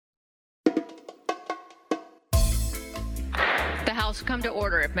the House come to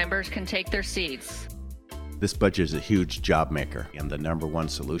order if members can take their seats. This budget is a huge job maker, and the number one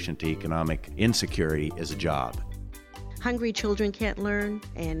solution to economic insecurity is a job. Hungry children can't learn,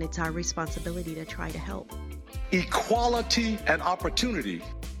 and it's our responsibility to try to help. Equality and opportunity.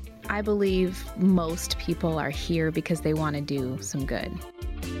 I believe most people are here because they want to do some good.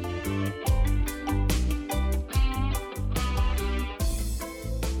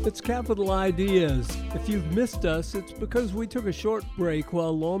 It's Capital Ideas. If you've missed us, it's because we took a short break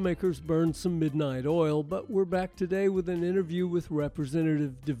while lawmakers burned some midnight oil, but we're back today with an interview with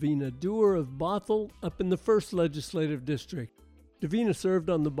Representative Davina Duerr of Bothell up in the 1st Legislative District. Davina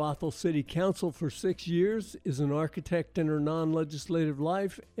served on the Bothell City Council for 6 years, is an architect in her non-legislative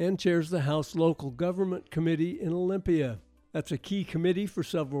life, and chairs the House Local Government Committee in Olympia. That's a key committee for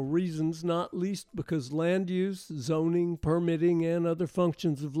several reasons, not least because land use, zoning, permitting, and other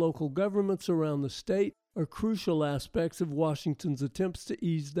functions of local governments around the state are crucial aspects of Washington's attempts to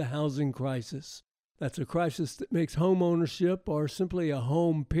ease the housing crisis. That's a crisis that makes home ownership, or simply a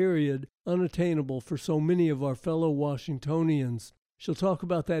home period, unattainable for so many of our fellow Washingtonians. She'll talk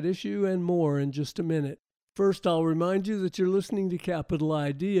about that issue and more in just a minute. First, I'll remind you that you're listening to Capital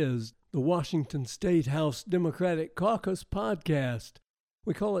Ideas, the Washington State House Democratic Caucus podcast.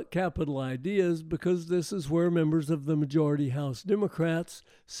 We call it Capital Ideas because this is where members of the majority House Democrats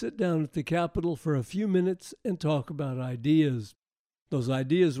sit down at the Capitol for a few minutes and talk about ideas. Those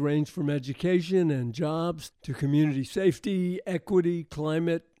ideas range from education and jobs to community safety, equity,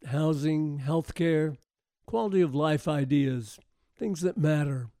 climate, housing, healthcare, quality of life ideas, things that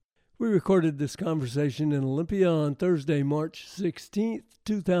matter. We recorded this conversation in Olympia on Thursday, March 16th,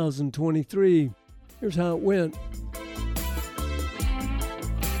 2023. Here's how it went.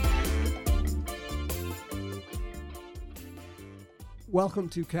 Welcome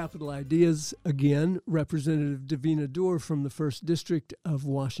to Capital Ideas again. Representative Davina Duerr from the 1st District of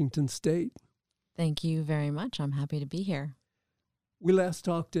Washington State. Thank you very much. I'm happy to be here. We last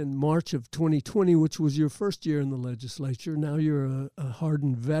talked in March of 2020, which was your first year in the legislature. Now you're a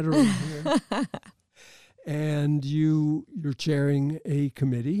hardened veteran here. And you're chairing a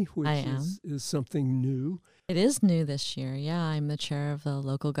committee, which is something new. It is new this year. Yeah, I'm the chair of the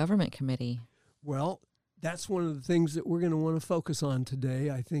local government committee. Well, that's one of the things that we're going to want to focus on today,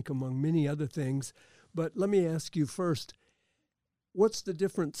 I think, among many other things. But let me ask you first, what's the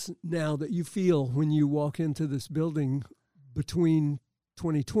difference now that you feel when you walk into this building between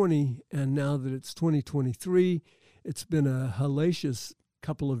 2020 and now that it's 2023? It's been a hellacious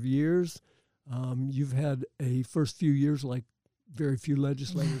couple of years. You've had a first few years like very few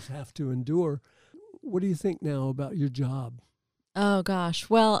legislators have to endure. What do you think now about your job? Oh, gosh.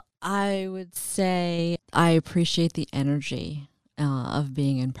 Well, I would say I appreciate the energy of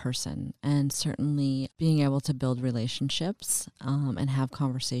being in person, and certainly being able to build relationships and have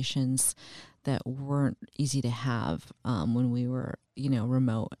conversations that weren't easy to have when we were,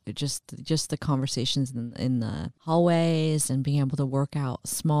 remote. Just the conversations in the hallways and being able to work out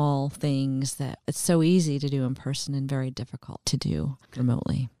small things that it's so easy to do in person and very difficult to do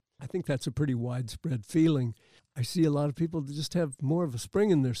remotely. I think that's a pretty widespread feeling. I see a lot of people that just have more of a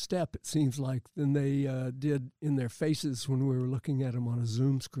spring in their step, it seems like, than they did in their faces when we were looking at them on a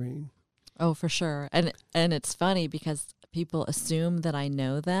Zoom screen. Oh, for sure. And it's funny because people assume that I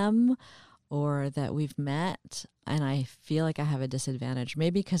know them or that we've met, and I feel like I have a disadvantage.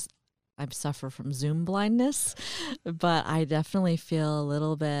 Maybe because I suffer from Zoom blindness, but I definitely feel a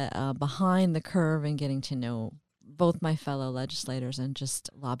little bit behind the curve in getting to know both my fellow legislators and just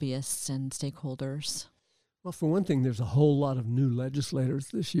lobbyists and stakeholders. Well, for one thing, there's a whole lot of new legislators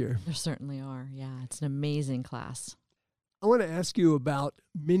this year. There certainly are, yeah. It's an amazing class. I want to ask you about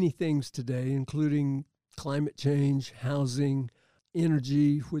many things today, including climate change, housing,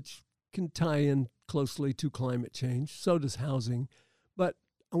 energy, which can tie in closely to climate change. So does housing. But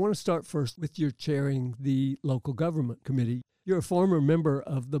I want to start first with your chairing the local government committee. You're a former member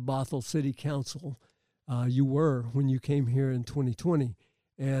of the Bothell City Council. You were when you came here in 2020.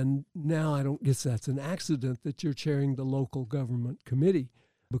 And now I don't guess that's an accident that you're chairing the local government committee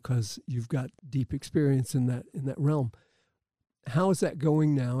because you've got deep experience in that realm. How is that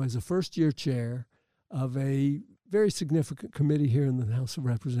going now as a first-year chair of a very significant committee here in the House of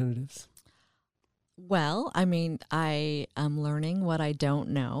Representatives? Well, I mean, I am learning what I don't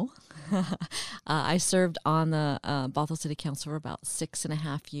know. I served on the Bothell City Council for about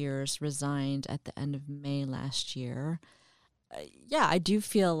 6.5 years, resigned at the end of May last year. Yeah, I do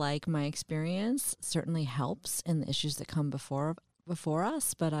feel like my experience certainly helps in the issues that come before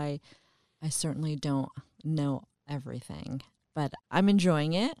us, but I certainly don't know everything. But I'm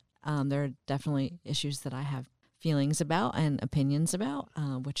enjoying it. There are definitely issues that I have feelings about and opinions about,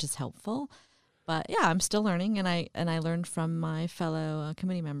 which is helpful. But yeah, I'm still learning, and I learn from my fellow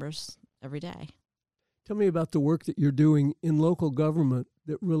committee members every day. Tell me about the work that you're doing in local government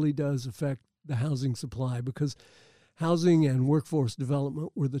that really does affect the housing supply, because housing and workforce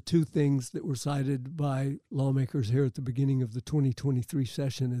development were the two things that were cited by lawmakers here at the beginning of the 2023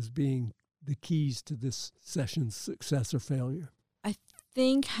 session as being the keys to this session's success or failure. I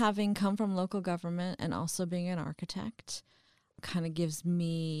think having come from local government and also being an architect kind of gives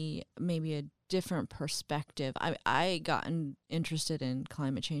me maybe a different perspective. I got interested in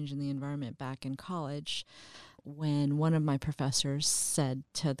climate change and the environment back in college when one of my professors said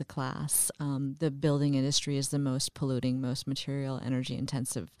to the class, the building industry is the most polluting, most material, energy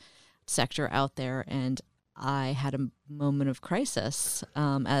intensive sector out there. And I had a moment of crisis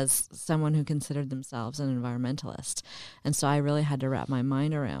as someone who considered themselves an environmentalist. And so I really had to wrap my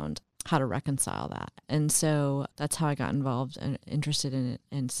mind around how to reconcile that. And so that's how I got involved and interested in it.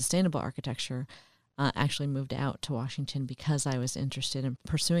 And sustainable architecture actually moved out to Washington because I was interested in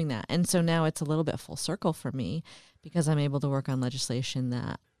pursuing that. And so now it's a little bit full circle for me because I'm able to work on legislation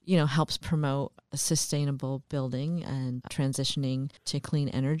that, you know, helps promote sustainable building and transitioning to clean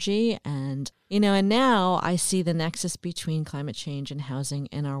energy. And, you know, and now I see the nexus between climate change and housing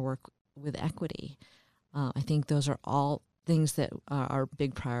and our work with equity. I think those are all things that are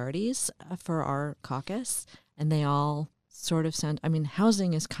big priorities for our caucus, and they all sort of sound, I mean,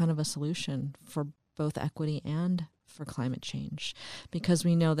 housing is kind of a solution for both equity and for climate change, because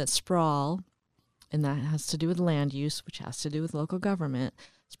we know that sprawl, and that has to do with land use, which has to do with local government,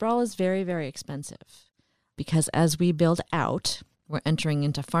 sprawl is very, very expensive, because as we build out, we're entering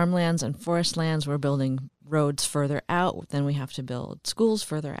into farmlands and forest lands, we're building roads further out, then we have to build schools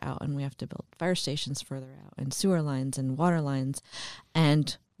further out, and we have to build fire stations further out, and sewer lines and water lines.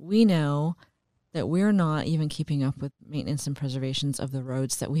 And we know that we're not even keeping up with maintenance and preservations of the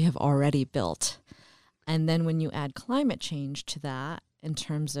roads that we have already built. And then when you add climate change to that, in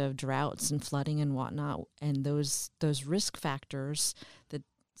terms of droughts and flooding and whatnot, and those risk factors that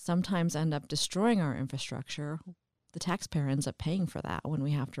sometimes end up destroying our infrastructure, the taxpayer ends up paying for that when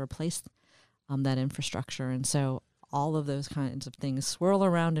we have to replace that infrastructure. And so all of those kinds of things swirl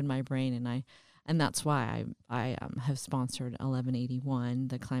around in my brain, and that's why I have sponsored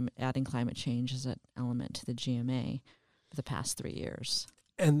 1181, adding climate change as an element to the GMA for the past 3 years.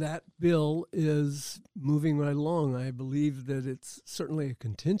 And that bill is moving right along. I believe that it's certainly a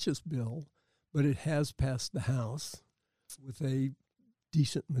contentious bill, but it has passed the House with a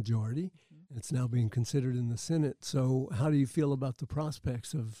decent majority. It's now being considered in the Senate. So how do you feel about the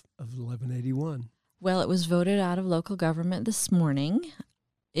prospects of 1181? Well, it was voted out of local government this morning.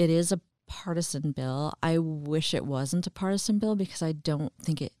 It is a partisan bill. I wish it wasn't a partisan bill because I don't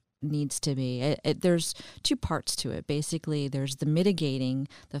think it needs to be. There's two parts to it. Basically, there's the mitigating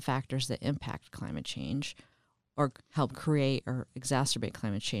the factors that impact climate change or help create or exacerbate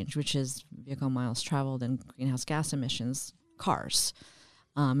climate change, which is vehicle miles traveled and greenhouse gas emissions, cars.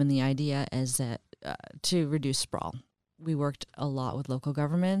 And the idea is that to reduce sprawl. We worked a lot with local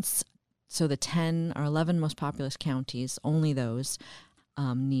governments. So the 10 or 11 most populous counties, only those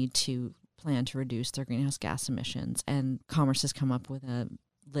need to plan to reduce their greenhouse gas emissions. And Commerce has come up with a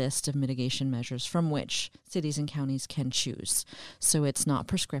list of mitigation measures from which cities and counties can choose. So it's not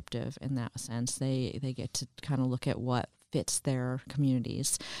prescriptive in that sense. They get to kind of look at what fits their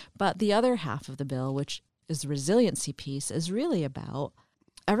communities. But the other half of the bill, which is the resiliency piece, is really about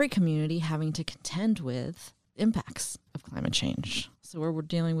every community having to contend with impacts of climate change. So we're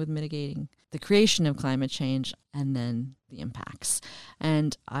dealing with mitigating the creation of climate change and then the impacts.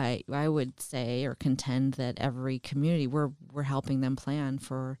 And I would say or contend that every community, we're helping them plan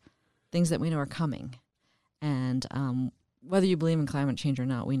for things that we know are coming. And whether you believe in climate change or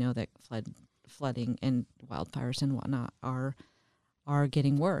not, we know that flooding and wildfires and whatnot are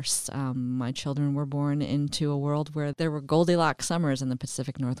getting worse. My children were born into a world where there were Goldilocks summers in the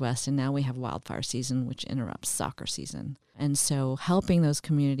Pacific Northwest, and now we have wildfire season, which interrupts soccer season. And so helping those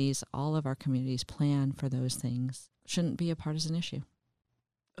communities, all of our communities, plan for those things shouldn't be a partisan issue.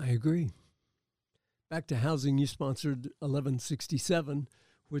 I agree. Back to housing, you sponsored 1167,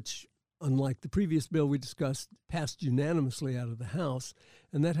 which, unlike the previous bill we discussed, passed unanimously out of the House,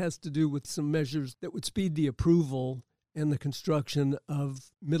 and that has to do with some measures that would speed the approval and the construction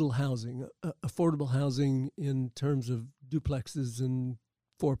of middle housing, affordable housing in terms of duplexes and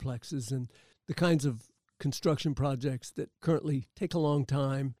fourplexes and the kinds of construction projects that currently take a long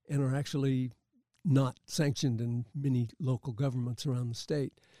time and are actually not sanctioned in many local governments around the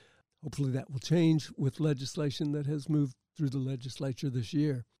state. Hopefully that will change with legislation that has moved through the legislature this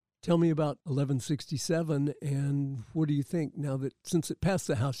year. Tell me about 1167, and what do you think now that since it passed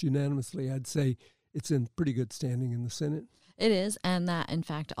the House unanimously, I'd say it's in pretty good standing in the Senate? It is, and that, in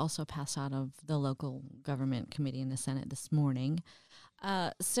fact, also passed out of the local government committee in the Senate this morning.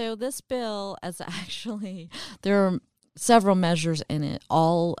 So this bill, there are several measures in it,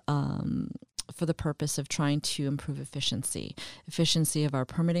 all for the purpose of trying to improve efficiency of our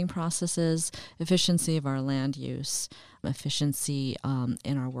permitting processes, efficiency of our land use, efficiency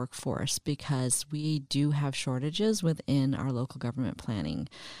in our workforce, because we do have shortages within our local government planning.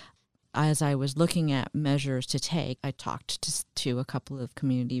 As I was looking at measures to take, I talked to a couple of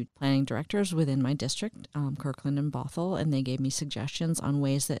community planning directors within my district, Kirkland and Bothell, and they gave me suggestions on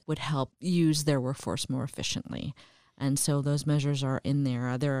ways that would help use their workforce more efficiently. And so those measures are in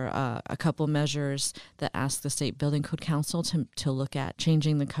there. There are a couple measures that ask the State Building Code Council to look at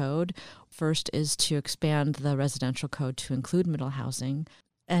changing the code. First is to expand the residential code to include middle housing.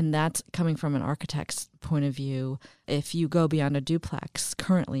 And that's coming from an architect's point of view. If you go beyond a duplex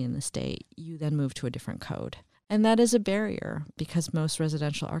currently in the state, you then move to a different code. And that is a barrier because most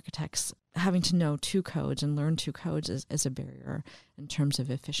residential architects having to know two codes and learn two codes is a barrier in terms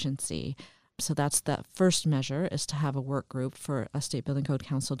of efficiency. So that's the first measure, is to have a work group for a State Building Code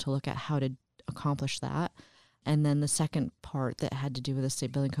Council to look at how to accomplish that. And then the second part that had to do with the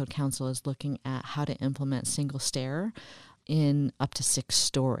State Building Code Council is looking at how to implement single stair in up to 6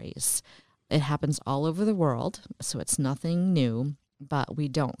 stories. It happens all over the world, so it's nothing new, but we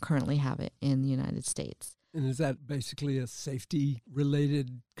don't currently have it in the United States. And is that basically a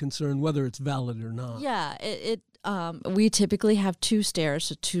safety-related concern, whether it's valid or not? Yeah, we typically have 2 stairs,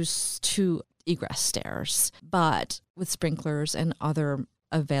 so two egress stairs, but with sprinklers and other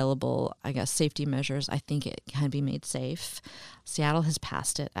available, safety measures, I think it can be made safe. Seattle has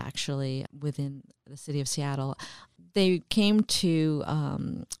passed it, actually, within the city of Seattle. They came to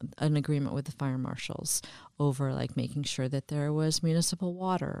an agreement with the fire marshals over making sure that there was municipal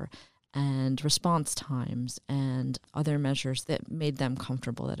water and response times and other measures that made them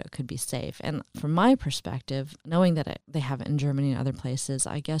comfortable that it could be safe. And from my perspective, knowing that they have it in Germany and other places,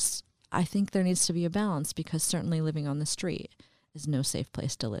 I think there needs to be a balance, because certainly living on the street is no safe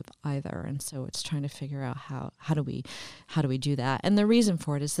place to live either. And so it's trying to figure out how do we do that. And the reason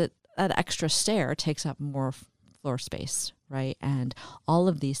for it is that that extra stair takes up more floor space, right? And all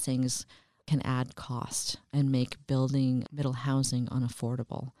of these things can add cost and make building middle housing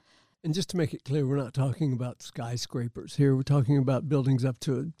unaffordable. And just to make it clear, we're not talking about skyscrapers here. We're talking about buildings up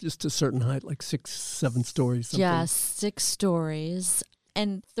to just a certain height, like 6-7 stories. Something. Yeah, 6 stories.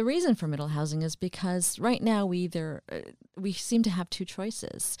 And the reason for middle housing is because right now we seem to have 2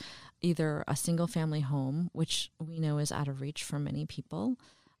 choices. Either a single family home, which we know is out of reach for many people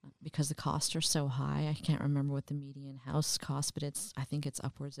because the costs are so high. I can't remember what the median house costs, but I think it's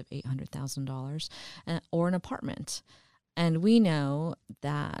upwards of $800,000, or an apartment. And we know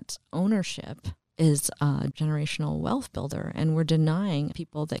that ownership is a generational wealth builder, and we're denying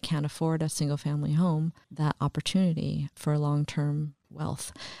people that can't afford a single family home that opportunity for long-term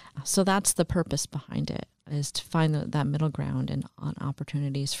wealth. So that's the purpose behind it, is to find that middle ground and on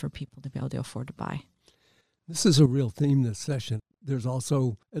opportunities for people to be able to afford to buy. This is a real theme this session. There's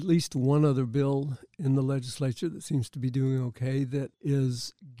also at least one other bill in the legislature that seems to be doing okay, that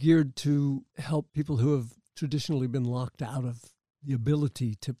is geared to help people who have traditionally been locked out of the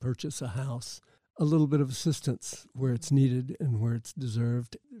ability to purchase a house a little bit of assistance where it's needed and where it's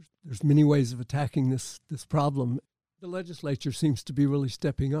deserved. There's many ways of attacking this problem. The legislature seems to be really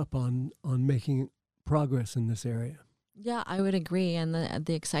stepping up on making progress in this area. Yeah, I would agree. And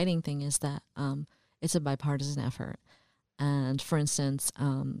the exciting thing is that it's a bipartisan effort. And for instance,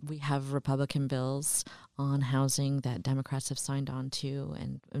 we have Republican bills on housing that Democrats have signed on to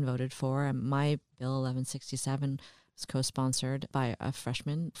and voted for. And my bill, 1167, was co-sponsored by a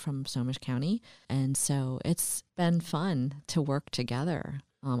freshman from Snohomish County. And so it's been fun to work together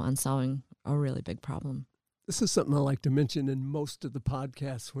on solving a really big problem. This is something I like to mention in most of the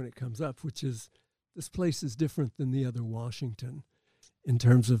podcasts when it comes up, which is this place is different than the other Washington in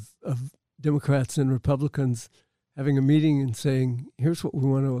terms of Democrats and Republicans having a meeting and saying, here's what we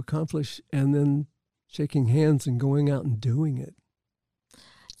want to accomplish, and then shaking hands and going out and doing it.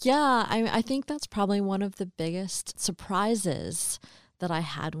 Yeah, I think that's probably one of the biggest surprises that I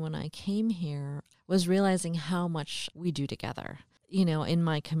had when I came here, was realizing how much we do together. You know, in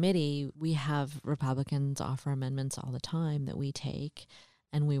my committee, we have Republicans offer amendments all the time that we take,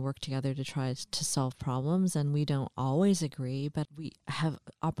 and we work together to try to solve problems, and we don't always agree, but we have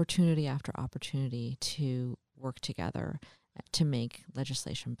opportunity after opportunity to work together to make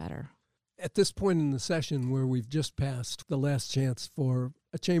legislation better. At this point in the session where we've just passed the last chance for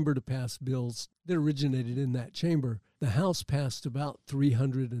a chamber to pass bills that originated in that chamber. The House passed about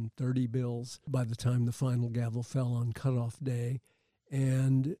 330 bills by the time the final gavel fell on cutoff day,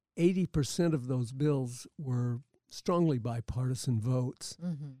 and 80% of those bills were strongly bipartisan votes.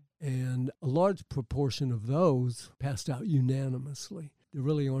 Mm-hmm. And a large proportion of those passed out unanimously. There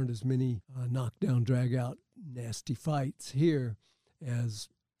really aren't as many knockdown, drag-out, nasty fights here as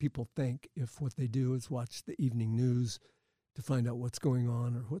people think if what they do is watch the evening news to find out what's going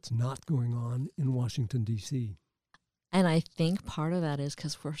on or what's not going on in Washington, D.C. And I think part of that is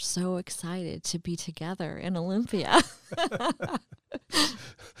because we're so excited to be together in Olympia.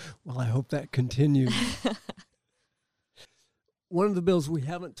 Well, I hope that continues. One of the bills we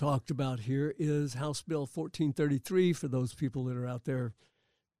haven't talked about here is House Bill 1433, for those people that are out there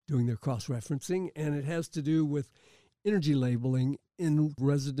doing their cross-referencing, and it has to do with energy labeling in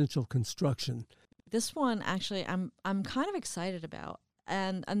residential construction. This one, actually, I'm kind of excited about,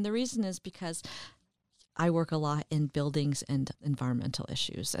 and the reason is because I work a lot in buildings and environmental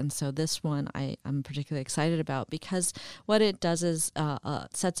issues, and so this one I'm particularly excited about because what it does is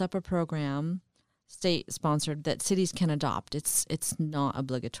sets up a program, state-sponsored, that cities can adopt. It's not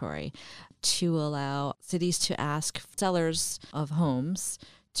obligatory, to allow cities to ask sellers of homes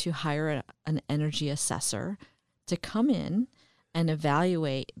to hire an energy assessor to come in and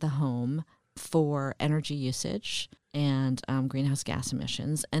evaluate the home for energy usage and greenhouse gas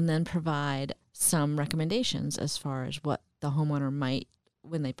emissions, and then provide some recommendations as far as what the homeowner might,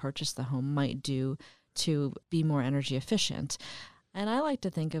 when they purchase the home, might do to be more energy efficient. And I like to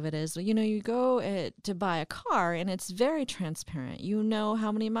think of it as, you go to buy a car and it's very transparent. You know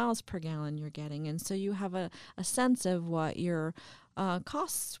how many miles per gallon you're getting, and so you have a sense of what your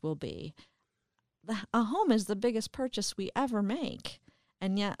costs will be. A home is the biggest purchase we ever make,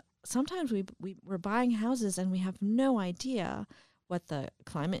 and yet sometimes we're buying houses and we have no idea what the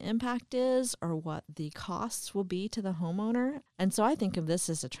climate impact is or what the costs will be to the homeowner. And so I think of this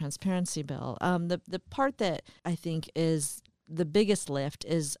as a transparency bill. The part that I think is the biggest lift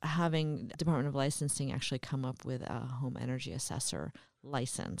is having Department of Licensing actually come up with a home energy assessor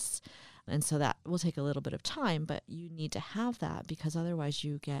license. And so that will take a little bit of time, but you need to have that because otherwise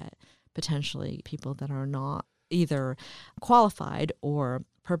you get potentially people that are not either qualified or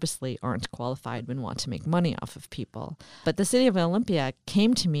purposely aren't qualified and want to make money off of people. But the city of Olympia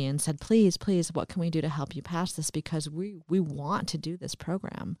came to me and said, please, what can we do to help you pass this? Because we want to do this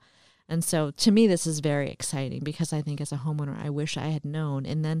program. And so to me, this is very exciting because I think as a homeowner, I wish I had known.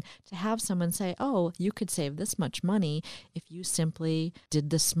 And then to have someone say, oh, you could save this much money if you simply did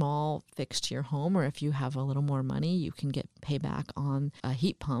the small fix to your home, or if you have a little more money, you can get payback on a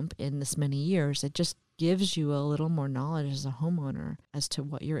heat pump in this many years. It just gives you a little more knowledge as a homeowner as to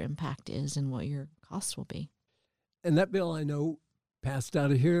what your impact is and what your costs will be. And that bill, I know, passed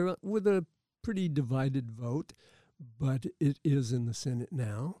out of here with a pretty divided vote, but it is in the Senate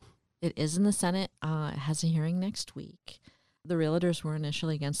now. It is in the Senate. It has a hearing next week. The realtors were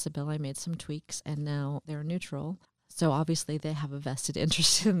initially against the bill. I made some tweaks, and now they're neutral. So obviously they have a vested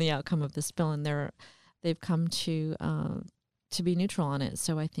interest in the outcome of this bill, and they've come to be neutral on it.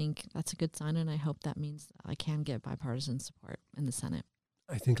 So I think that's a good sign, and I hope that means I can get bipartisan support in the Senate.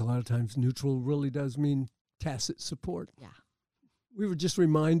 I think a lot of times neutral really does mean tacit support. Yeah. We were just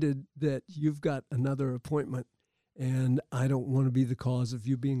reminded that you've got another appointment, and I don't want to be the cause of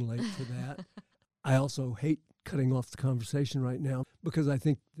you being late for that. I also hate cutting off the conversation right now because I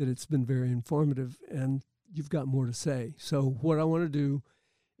think that it's been very informative and you've got more to say. So what I want to do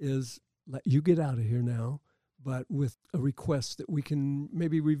is let you get out of here now, but with a request that we can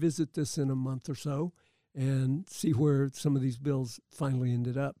maybe revisit this in a month or so and see where some of these bills finally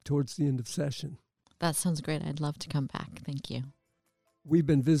ended up towards the end of session. That sounds great. I'd love to come back. Thank you. We've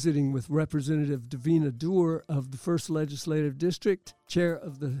been visiting with Representative Davina Duerr of the 1st Legislative District, chair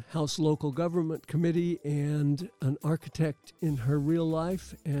of the House Local Government Committee, and an architect in her real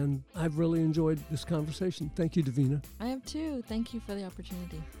life. And I've really enjoyed this conversation. Thank you, Davina. I have too. Thank you for the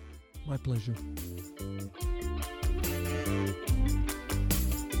opportunity. My pleasure.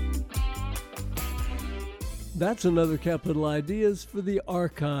 That's another Capital Ideas for the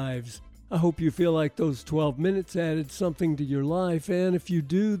archives. I hope you feel like those 12 minutes added something to your life, and if you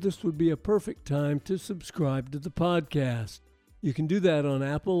do, this would be a perfect time to subscribe to the podcast. You can do that on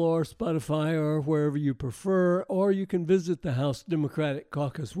Apple or Spotify or wherever you prefer, or you can visit the House Democratic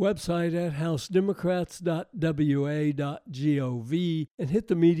Caucus website at housedemocrats.wa.gov and hit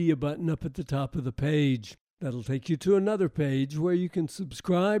the media button up at the top of the page. That'll take you to another page where you can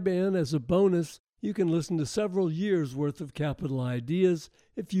subscribe, and as a bonus, you can listen to several years' worth of Capital Ideas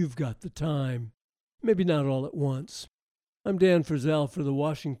if you've got the time. Maybe not all at once. I'm Dan Frizzell for the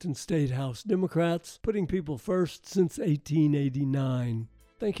Washington State House Democrats, putting people first since 1889.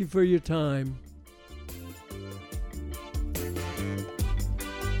 Thank you for your time.